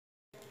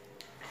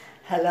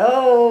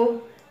Hello,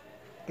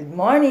 good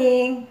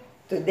morning.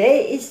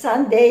 Today is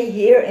Sunday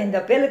here in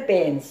the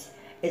Philippines.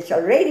 It's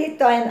already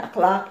 10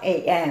 o'clock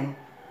a.m.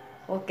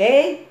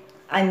 Okay,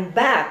 I'm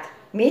back,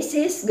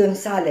 Mrs.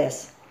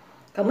 Gonzalez.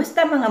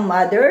 Kamusta mga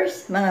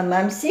mothers, mga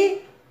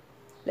mamsi?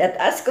 Let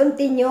us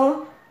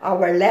continue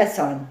our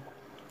lesson.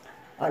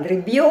 I'll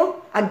review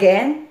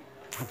again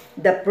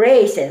the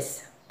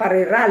phrases,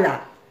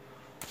 parirala.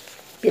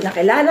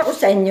 Pinakilala ko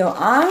sa inyo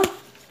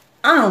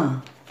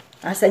ang.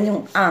 Asan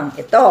yung ang?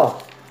 Ito.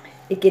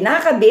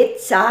 Ikinakabit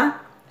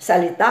sa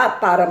salita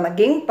para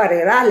maging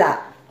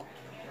parirala.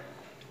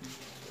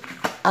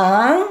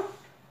 Ang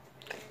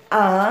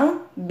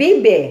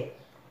bibe.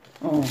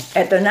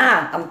 Ito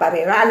na, ang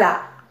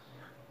parirala.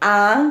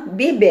 Ang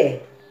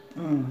bibe.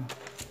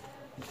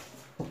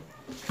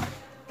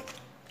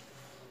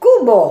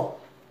 Kubo.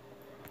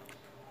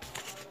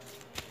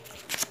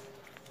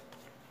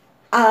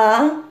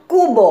 Ang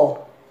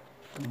kubo.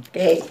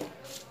 Okay.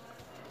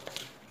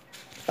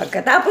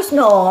 Pagkatapos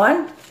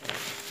noon,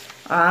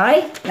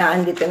 ay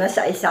naandito na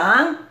sa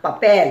isang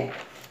papel.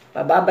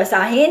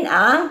 Pababasahin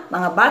ang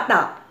mga bata.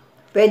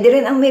 Pwede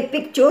rin ang may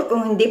picture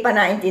kung hindi pa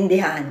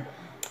naintindihan.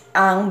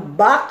 Ang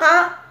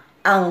baka,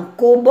 ang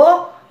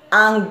kubo,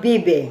 ang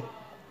bibe.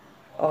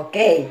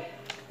 Okay.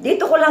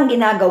 Dito ko lang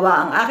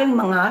ginagawa ang aking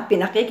mga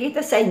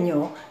pinakikita sa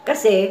inyo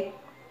kasi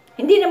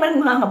hindi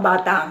naman mga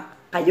bata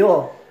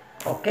kayo.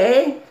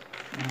 Okay?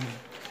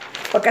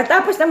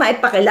 Pagkatapos na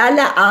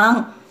maipakilala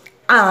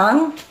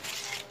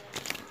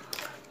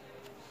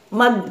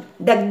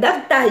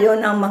magdagdag tayo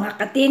ng mga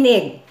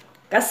katinig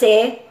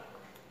kasi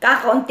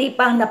kakaunti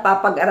pang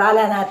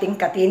napapag-aralan nating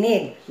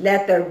katinig.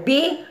 Letter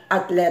B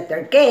at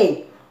letter K.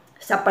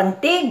 Sa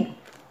pantig,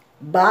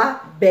 ba,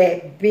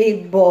 be,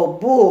 bi, bo,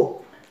 bu,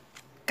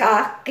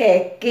 ka,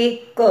 ke,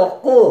 ki, ko,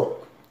 ku.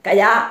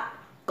 Kaya,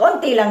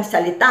 konti lang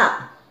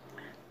salita.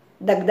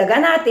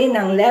 Dagdagan natin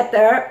ng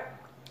letter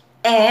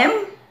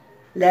M,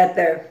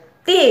 letter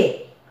T,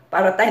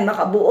 para tayo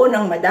makabuo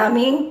ng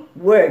madaming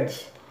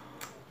words.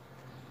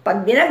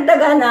 Pag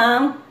dinagdagan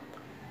ng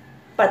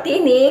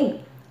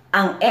patinig,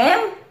 ang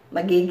M,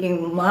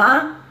 magiging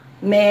ma,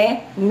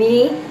 me,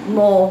 mi,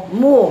 mo,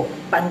 mu,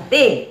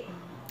 pantig.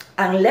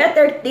 Ang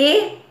letter T,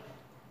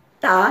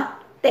 ta,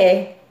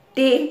 te,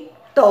 ti,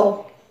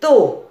 to,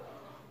 tu.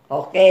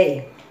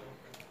 Okay.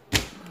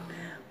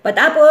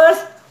 Patapos,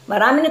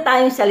 marami na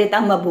tayong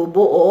salitang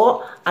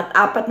mabubuo at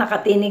 4 na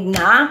katinig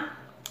na.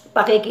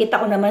 Pakikita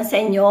ko naman sa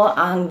inyo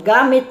ang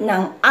gamit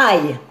ng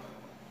I.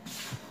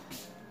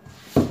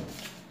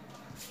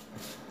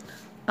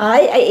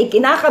 I ay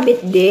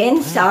ikinakabit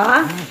din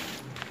sa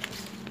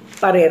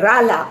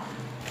parirala.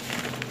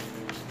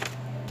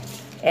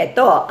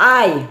 Ito,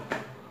 I.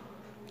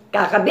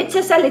 Kakabit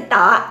sa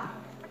salita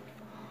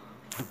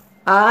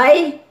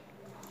ay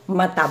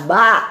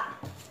mataba.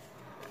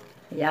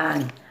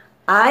 Yan.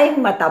 Ay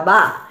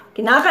mataba.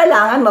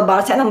 Kinakailangan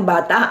mabasa ng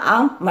bata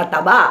ang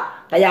mataba.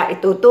 Kaya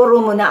ituturo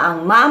mo na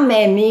ang ma,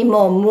 me, mi,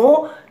 mo,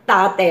 mu,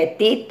 tate,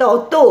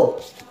 tito, tu.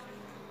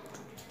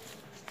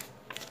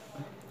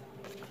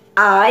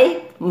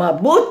 Ay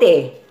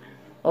mabuti.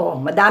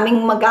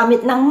 Madaming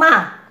magamit ng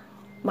ma.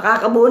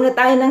 Makakabuo na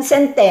tayo ng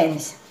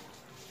sentence.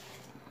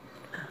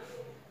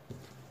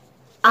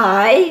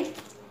 Ay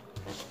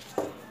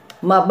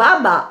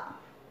mababa.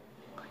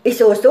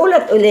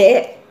 Isusulat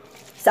uli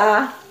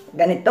sa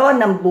ganito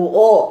ng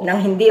buo, ng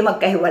hindi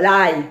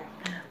magkahiwalay.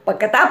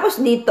 Pagkatapos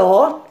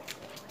dito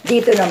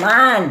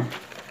naman,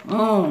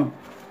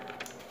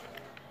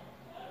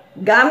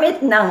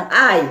 gamit ng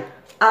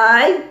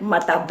ay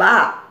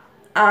mataba,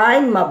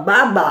 ay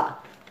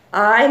mababa,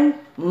 ay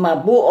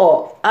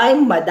mabuo, ay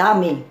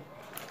madami.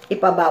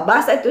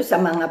 Ipababasa ito sa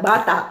mga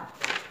bata.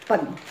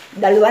 Pag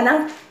dalawa ng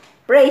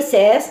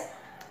phrases,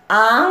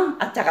 ang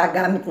at saka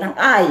gamit ng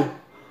ay.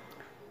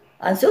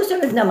 Ang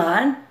susunod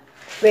naman,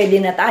 pwede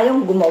na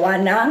tayong gumawa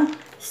ng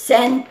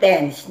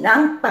sentence,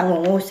 ng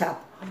pangungusap.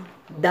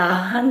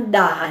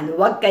 Dahan-dahan,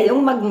 huwag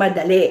kayong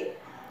magmadali.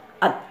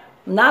 At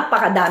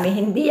napakadami,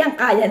 hindi yan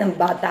kaya ng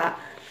bata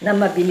na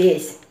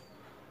mabilis.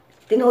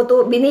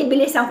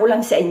 Binibilisan ko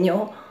lang sa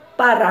inyo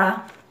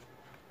para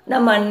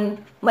naman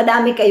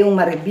madami kayong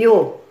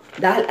ma-review.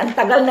 Dahil ang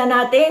tagal na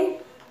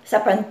natin sa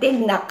pantig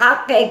na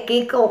ka, ke,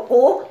 ki, ko,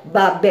 ku,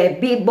 ba, be,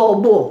 bi, bo,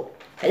 bu.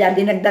 Kaya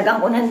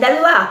dinagdagan ko ng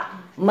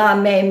 2. Ma,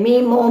 me,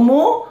 mi, mo,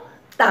 mu,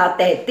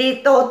 tate,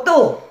 tito,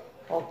 tu.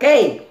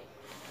 Okay.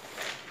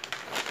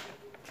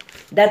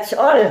 That's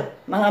all,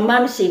 mga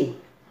mamsi.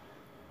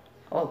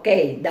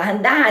 Okay,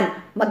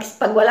 dahan-dahan.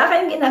 Pag wala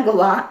kayong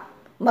ginagawa,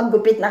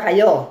 maggupit na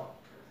kayo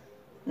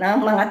ng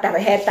mga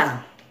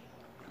tarheta.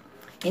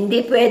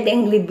 Hindi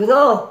pwedeng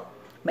libro.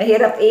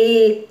 Mahirap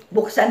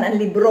ibuksan ang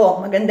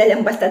libro. Maganda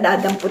lang basta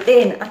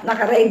dadamputin at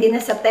nakaready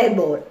na sa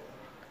table.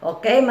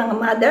 Okay, mga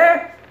mother?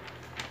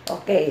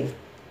 Okay.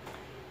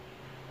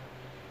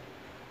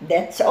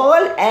 That's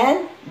all,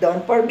 and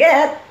don't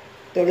forget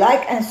to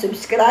like and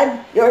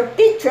subscribe your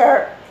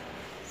teacher.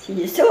 See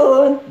you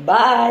soon.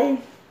 Bye.